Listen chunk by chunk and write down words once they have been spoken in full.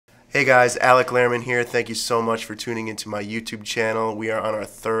Hey guys, Alec Lehrman here. Thank you so much for tuning into my YouTube channel. We are on our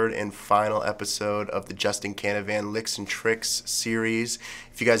third and final episode of the Justin Canavan Licks and Tricks series.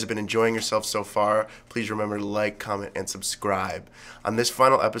 If you guys have been enjoying yourself so far, please remember to like, comment, and subscribe. On this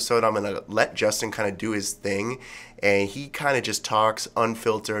final episode, I'm going to let Justin kind of do his thing, and he kind of just talks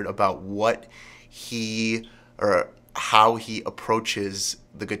unfiltered about what he or how he approaches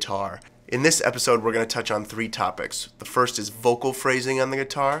the guitar. In this episode, we're going to touch on three topics. The first is vocal phrasing on the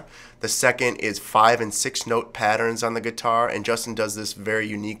guitar. The second is 5- and 6-note patterns on the guitar, and Justin does this very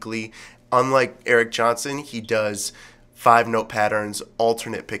uniquely. Unlike Eric Johnson, he does 5-note patterns,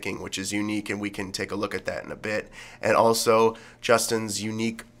 alternate picking, which is unique, and we can take a look at that in a bit. And also, Justin's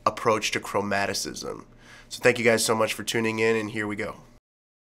unique approach to chromaticism. So thank you guys so much for tuning in, and here we go.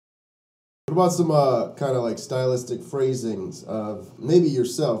 What about some kind of like stylistic phrasings of maybe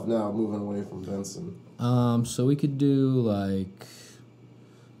yourself now, moving away from Benson? So we could do like,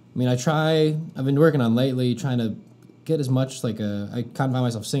 I've been working on lately trying to get as much like I kind of find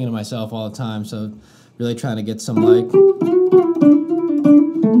myself singing to myself all the time, so really trying to get some like,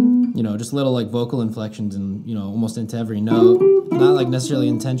 just little like vocal inflections and, almost into every note. Not like necessarily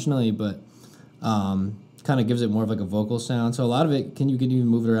intentionally, but kind of gives it more of like a vocal sound. So a lot of it, you can even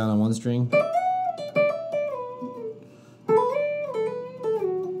move it around on one string. Oh,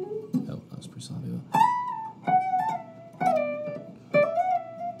 that was pretty sloppy.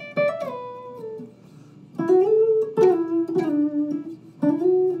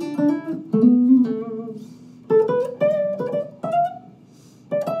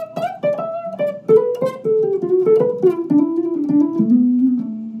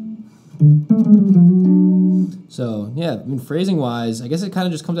 So yeah, phrasing wise, I guess it kind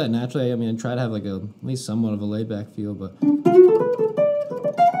of just comes out naturally. I try to have like at least somewhat of a laid back feel, but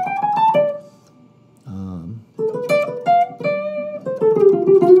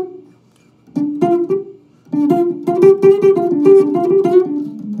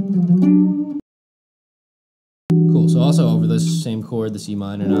cool. So also over this same chord, this E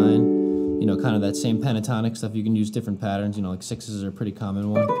minor 9. Kind of that same pentatonic stuff. You can use different patterns. Like 6s are a pretty common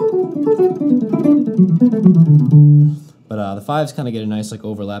one. But the 5s kind of get a nice like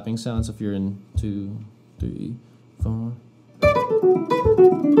overlapping sound. So if you're in 2, 3, 4.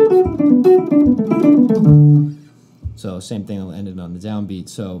 So same thing will end it on the downbeat.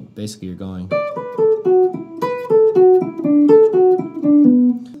 So basically you're going.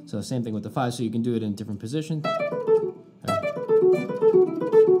 So same thing with the 5. So you can do it in different positions.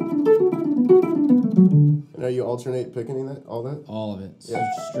 And are you alternate picking that, all that? All of it. So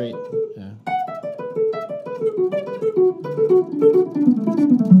yeah. Straight. Yeah.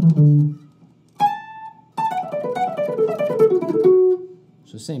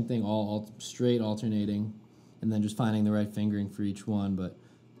 So same thing, all straight alternating, and then just finding the right fingering for each one. But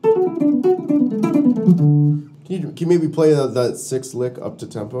can you maybe play that 6th lick up to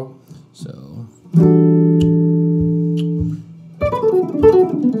tempo? So.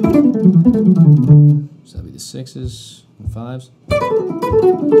 So that'd be the 6s and 5s.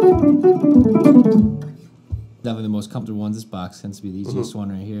 Definitely the most comfortable ones. This box tends to be the easiest one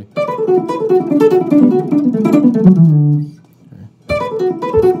right here.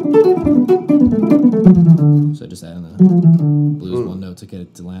 So just adding the blues one note to get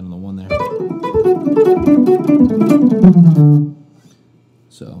it to land on the 1 there.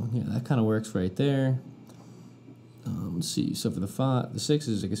 So yeah, that kind of works right there. Let's see. So for the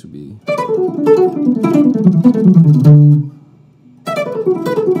 6s, I guess would be.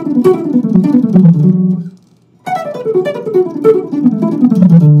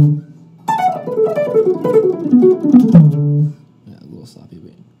 Yeah, a little sloppy,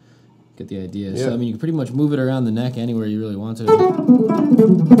 but get the idea. Yeah. So you can pretty much move it around the neck anywhere you really want to,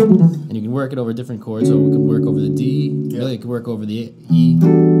 and you can work it over different chords. So we can work over the D. Yeah. Really, it can work over the E.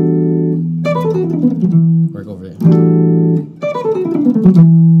 Work over it.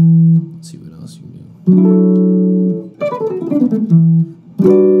 Let's see what else you can do.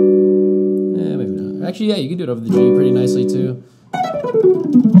 Maybe not. Actually, yeah, you can do it over the G pretty nicely too.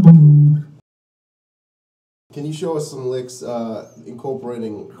 Can you show us some licks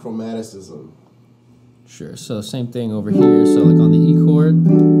incorporating chromaticism? Sure. So same thing over here. So like on the E chord,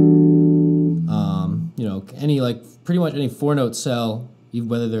 any pretty much any 4-note cell,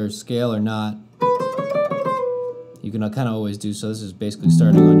 whether they're scale or not, you can kind of always do. So this is basically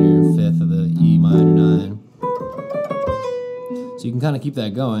starting on your 5th of the E minor 9. So you can kind of keep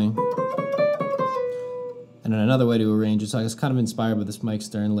that going. And then another way to arrange it, so I was kind of inspired by this Mike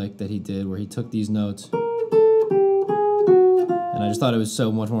Stern lick that he did, where he took these notes, and I just thought it was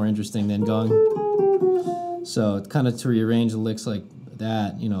so much more interesting than going. So kind of to rearrange the licks like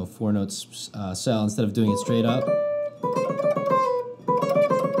that, you know, 4 notes cell instead of doing it straight up.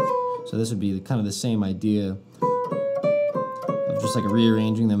 So this would be kind of the same idea of just like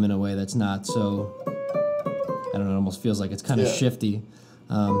rearranging them in a way that's not so, I don't know, it almost feels like it's kind of shifty.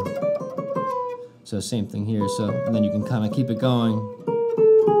 So same thing here. So, and then you can kind of keep it going.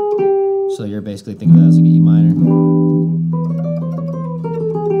 So you're basically thinking of it as like an E minor.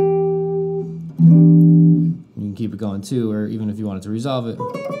 You can keep it going too, or even if you wanted to resolve it.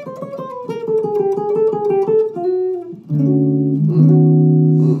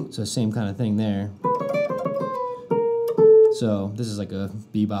 So same kind of thing there. So this is like a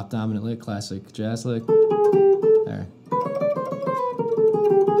bebop dominant lick, classic jazz lick. There.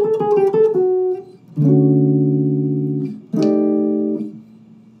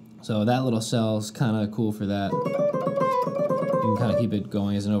 So that little cell's kind of cool for that. You can kind of keep it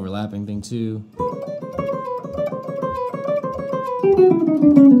going as an overlapping thing too.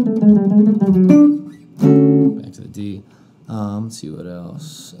 Back to the D. Let's see what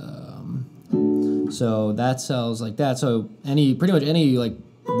else. So that cell's like that. So pretty much any like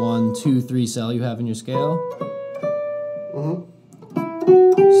 1, 2, 3 cell you have in your scale.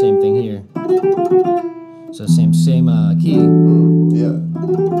 Same thing here. So same key. Yeah.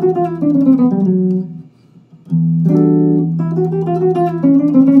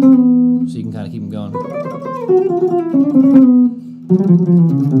 So you can kind of keep them going.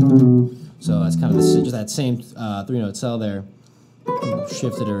 So that's kind of just that same 3-note cell there.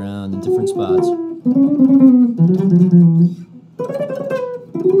 Shift it around in different spots.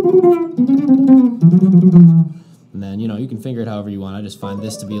 And then, you know, you can finger it however you want. I just find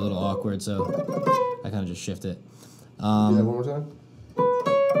this to be a little awkward, so I kind of just shift it. Do that one more time?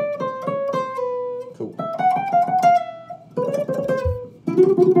 Cool.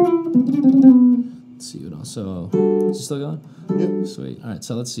 Let's see what else. So, is it still going? Yep. Sweet. All right,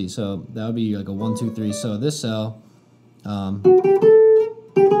 so let's see. So that would be like a 1, 2, 3. So this cell,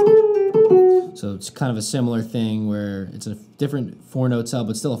 so it's kind of a similar thing where it's a different 4-note cell,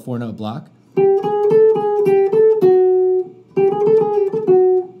 but still a 4-note block.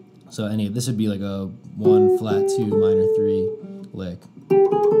 So this would be like a 1 flat 2 minor 3 lick.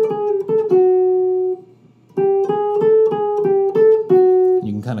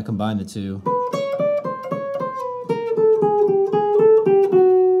 You can kind of combine the two. I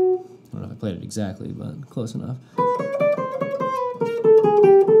don't know if I played it exactly, but close enough.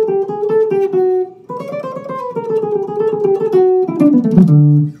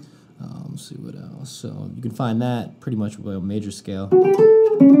 Let's see what else. So you can find that pretty much with a major scale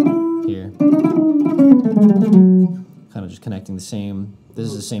here. Kind of just connecting the same. This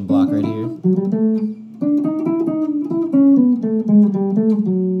is the same block right here.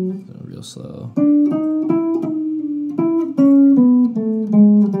 So real slow.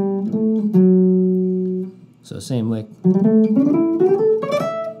 So same lick.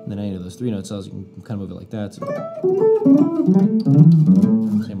 And then any of those 3-note cells, you can kind of move it like that. So.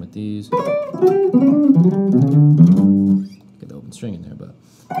 Same with these. Get the open string in there, but.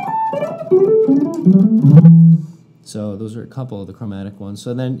 So those are a couple of the chromatic ones.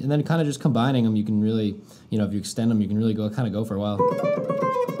 So then, and then kind of just combining them, you can really, you know, if you extend them, you can really go for a while.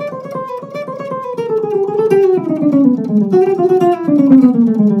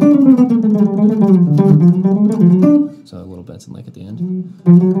 So a little Benson lick at the end.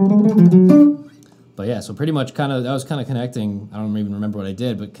 But yeah, so pretty much that was kind of connecting, I don't even remember what I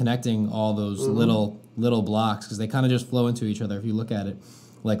did, but connecting all those little blocks, because they kind of just flow into each other if you look at it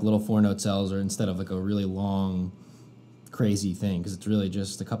like little 4-note cells, or instead of like a really long, crazy thing, because it's really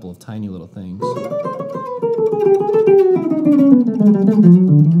just a couple of tiny little things.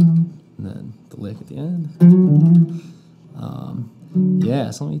 And then the lick at the end.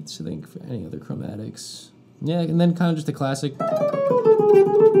 Yeah, so let me think for any other chromatics. Yeah, and then kind of just a classic. So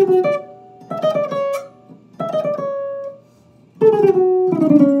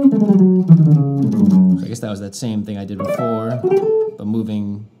I guess that was that same thing I did before, but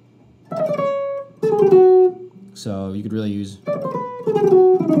moving. So you could really use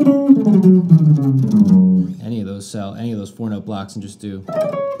any of those 4-note blocks and just do.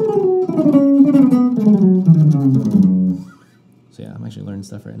 So yeah, I'm actually learning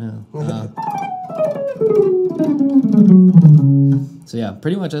stuff right now. So yeah,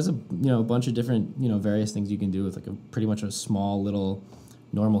 pretty much as a bunch of different various things you can do with like pretty much a small little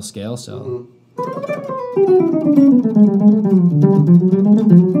normal scale cell.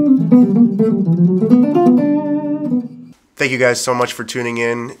 Thank you guys so much for tuning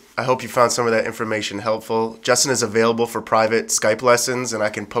in. I hope you found some of that information helpful. Justin is available for private Skype lessons, and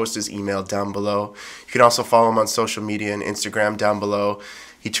I can post his email down below. You can also follow him on social media and Instagram down below.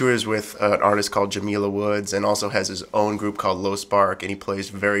 He tours with an artist called Jamila Woods and also has his own group called Low Spark, and he plays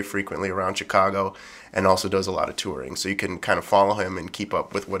very frequently around Chicago and also does a lot of touring. So you can kind of follow him and keep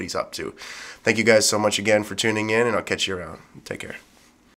up with what he's up to. Thank you guys so much again for tuning in, and I'll catch you around. Take care.